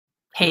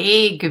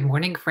Hey, good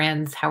morning,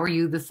 friends. How are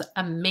you this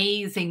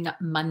amazing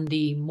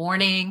Monday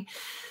morning?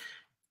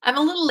 I'm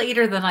a little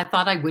later than I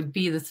thought I would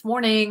be this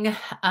morning.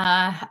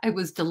 I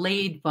was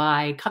delayed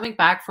by coming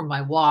back from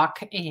my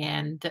walk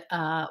and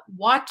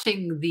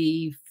watching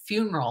the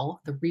funeral,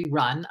 the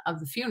rerun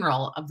of the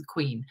funeral of the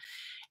Queen.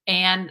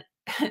 And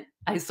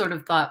I sort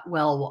of thought,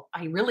 well,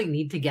 I really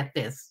need to get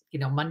this,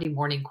 Monday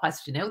morning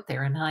question out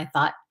there. And then I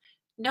thought,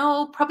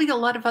 no, probably a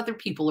lot of other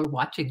people are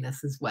watching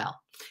this as well.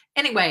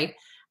 Anyway,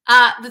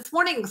 this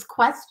morning's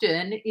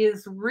question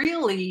is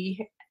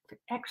really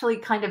actually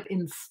kind of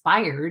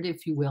inspired,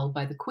 if you will,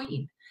 by the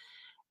Queen.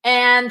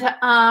 And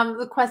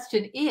the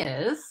question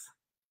is,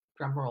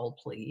 drum roll,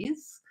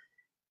 please,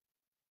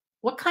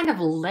 what kind of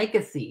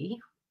legacy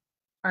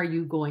are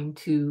you going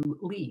to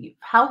leave?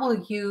 How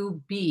will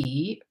you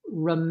be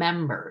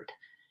remembered?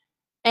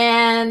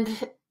 And,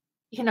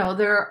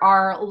 there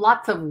are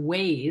lots of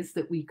ways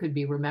that we could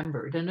be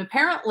remembered. And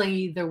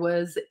apparently there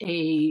was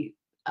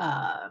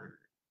um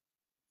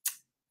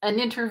an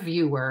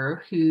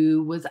interviewer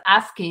who was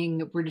asking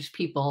British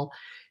people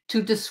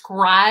to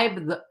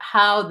describe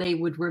how they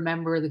would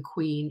remember the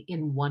Queen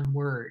in one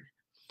word.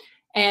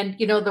 And,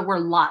 there were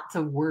lots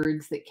of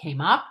words that came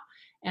up,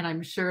 and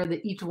I'm sure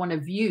that each one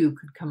of you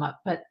could come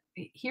up. But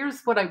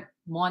here's what I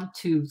want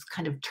to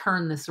kind of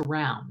turn this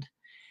around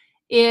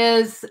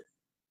is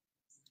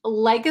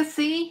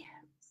legacy.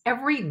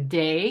 Every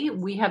day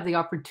we have the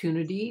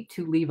opportunity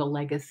to leave a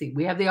legacy.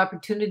 We have the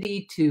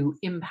opportunity to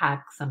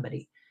impact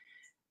somebody.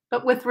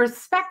 But with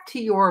respect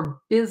to your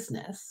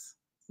business,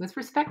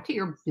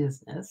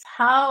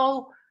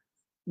 how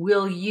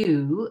will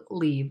you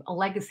leave a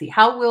legacy?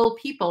 How will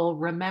people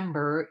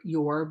remember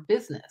your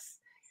business?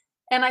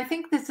 And I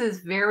think this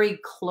is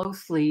very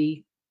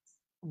closely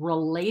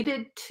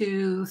related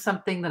to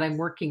something that I'm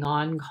working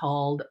on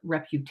called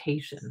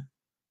reputation.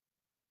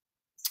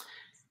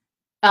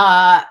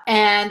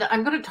 And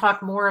I'm going to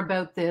talk more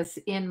about this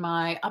in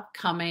my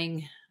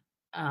upcoming,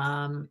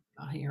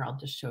 here, I'll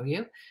just show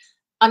you.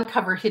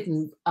 Uncover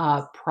hidden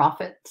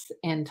profits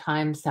and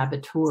time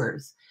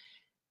saboteurs.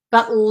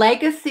 But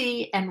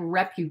legacy and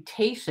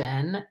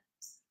reputation,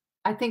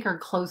 I think, are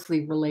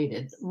closely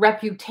related.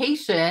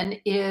 Reputation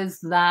is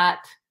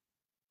that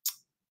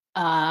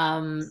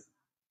how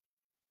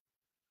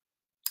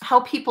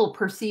people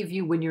perceive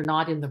you when you're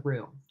not in the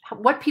room,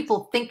 what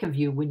people think of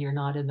you when you're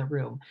not in the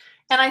room.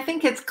 And I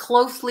think it's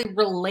closely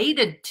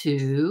related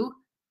to,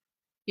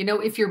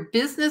 if your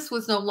business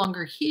was no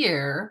longer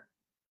here,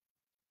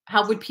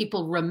 how would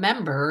people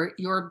remember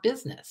your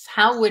business?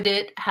 How would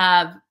it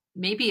have,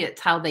 maybe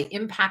it's how they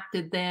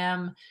impacted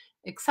them,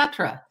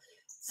 etc.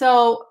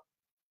 So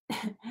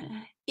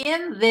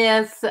in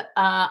this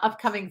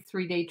upcoming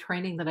 3-day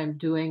training that I'm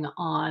doing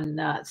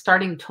on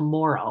starting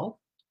tomorrow,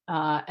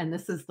 and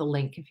this is the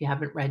link if you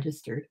haven't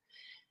registered,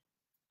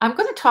 I'm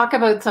going to talk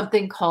about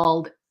something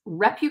called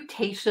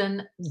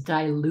reputation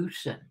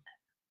dilution.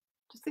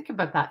 Just think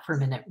about that for a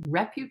minute.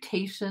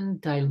 Reputation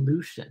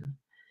dilution.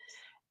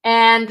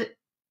 And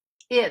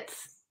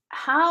it's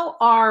how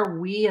are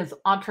we as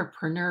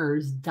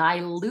entrepreneurs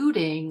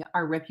diluting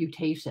our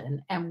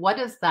reputation, and what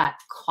is that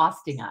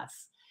costing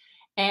us?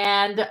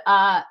 And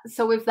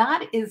so if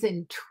that is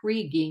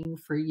intriguing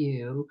for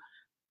you,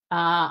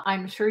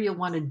 I'm sure you'll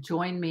want to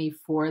join me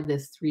for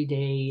this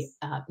 3-day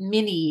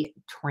mini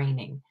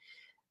training.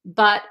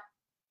 But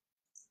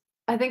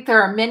I think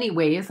there are many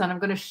ways, and I'm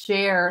going to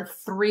share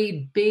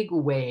 3 big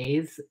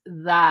ways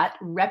that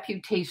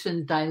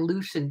reputation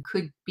dilution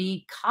could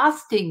be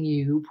costing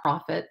you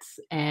profits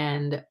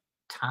and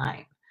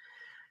time.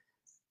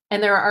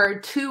 And there are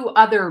 2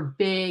 other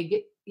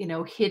big,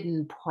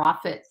 hidden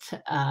profit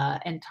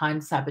and time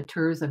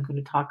saboteurs I'm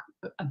going to talk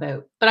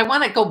about. But I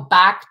want to go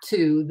back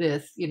to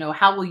this,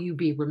 how will you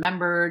be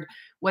remembered?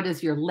 What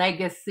is your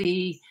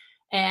legacy?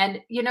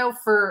 And,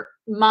 for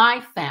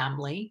my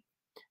family,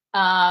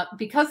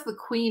 because the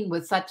Queen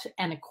was such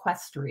an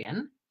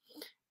equestrian,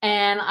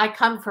 and I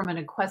come from an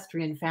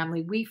equestrian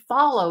family, we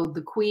followed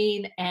the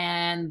Queen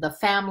and the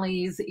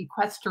family's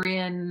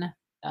equestrian,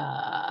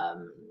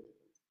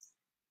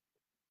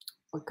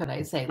 what could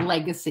I say,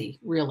 legacy,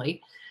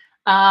 really.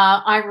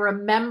 I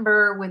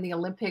remember when the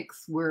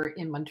Olympics were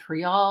in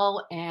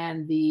Montreal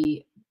and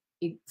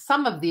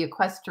some of the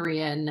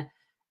equestrian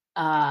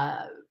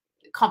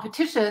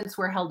competitions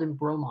were held in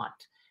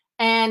Bromont.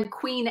 And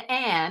Queen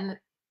Anne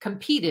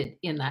competed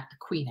in that.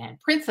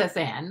 Princess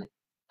Anne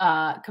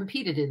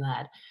competed in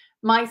that.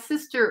 My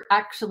sister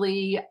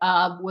actually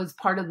was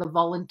part of the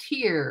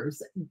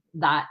volunteers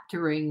that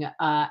during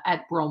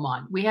at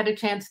Bromont. We had a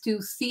chance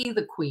to see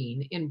the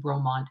Queen in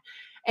Bromont.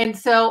 And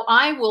so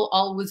I will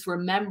always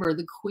remember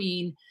the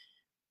Queen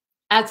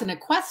as an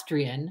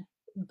equestrian,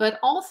 but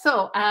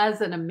also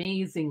as an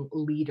amazing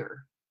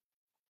leader.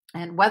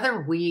 And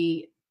whether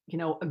we,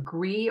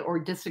 agree or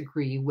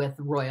disagree with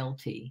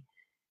royalty,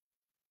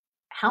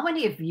 how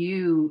many of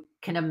you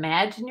can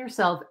imagine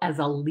yourself as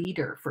a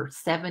leader for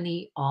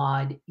 70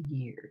 odd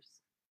years?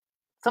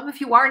 Some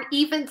of you aren't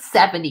even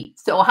 70.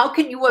 So how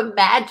can you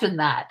imagine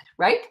that,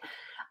 right?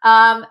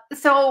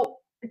 So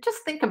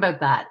Just think about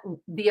that,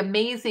 the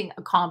amazing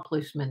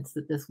accomplishments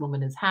that this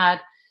woman has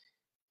had.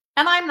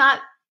 And I'm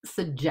not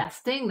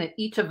suggesting that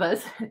each of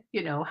us,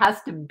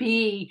 has to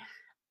be,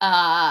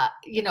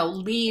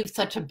 leave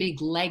such a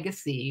big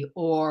legacy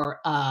or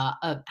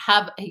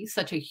have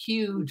such a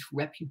huge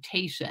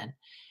reputation.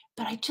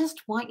 But I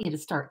just want you to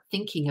start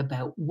thinking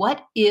about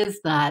what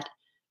is that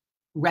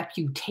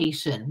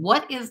reputation?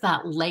 What is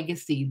that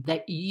legacy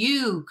that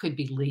you could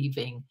be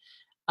leaving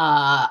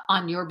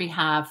on your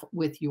behalf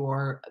with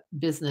your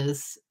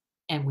business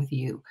and with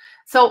you?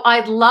 So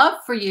I'd love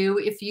for you,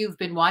 if you've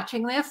been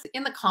watching this,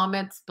 in the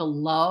comments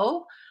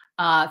below.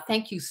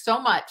 Thank you so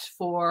much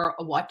for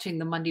watching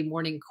the Monday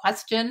morning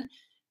question.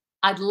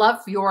 I'd love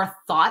your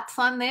thoughts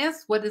on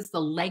this. What is the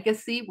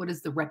legacy? What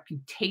is the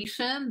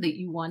reputation that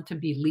you want to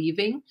be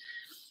leaving?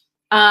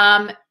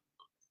 Um,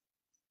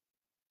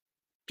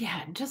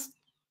 yeah, just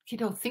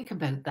think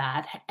about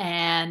that.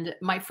 And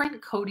my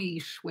friend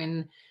Cody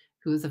Schwinn,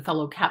 who's a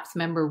fellow CAPS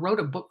member, wrote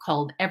a book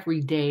called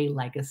Everyday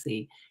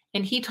Legacy.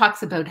 And he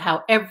talks about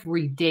how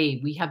every day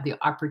we have the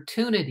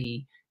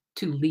opportunity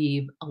to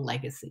leave a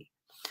legacy.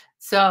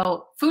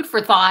 So, food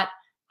for thought.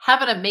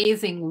 Have an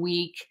amazing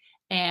week.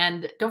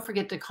 And don't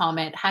forget to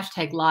comment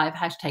 #live,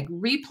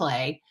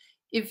 #replay.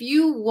 If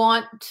you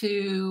want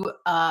to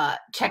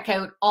check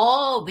out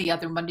all the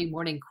other Monday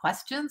morning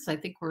questions, I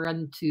think we're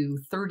into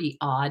 30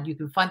 odd. You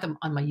can find them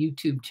on my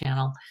YouTube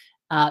channel.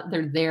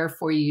 They're there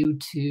for you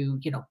to,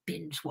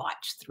 binge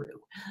watch through.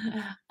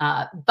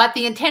 But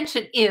the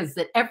intention is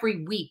that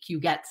every week you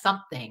get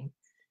something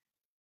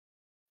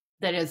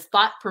that is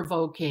thought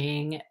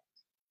provoking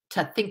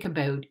to think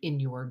about in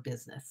your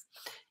business.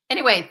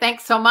 Anyway,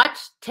 thanks so much.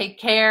 Take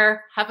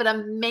care. Have an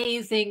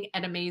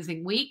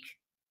amazing week.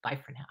 Bye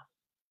for now.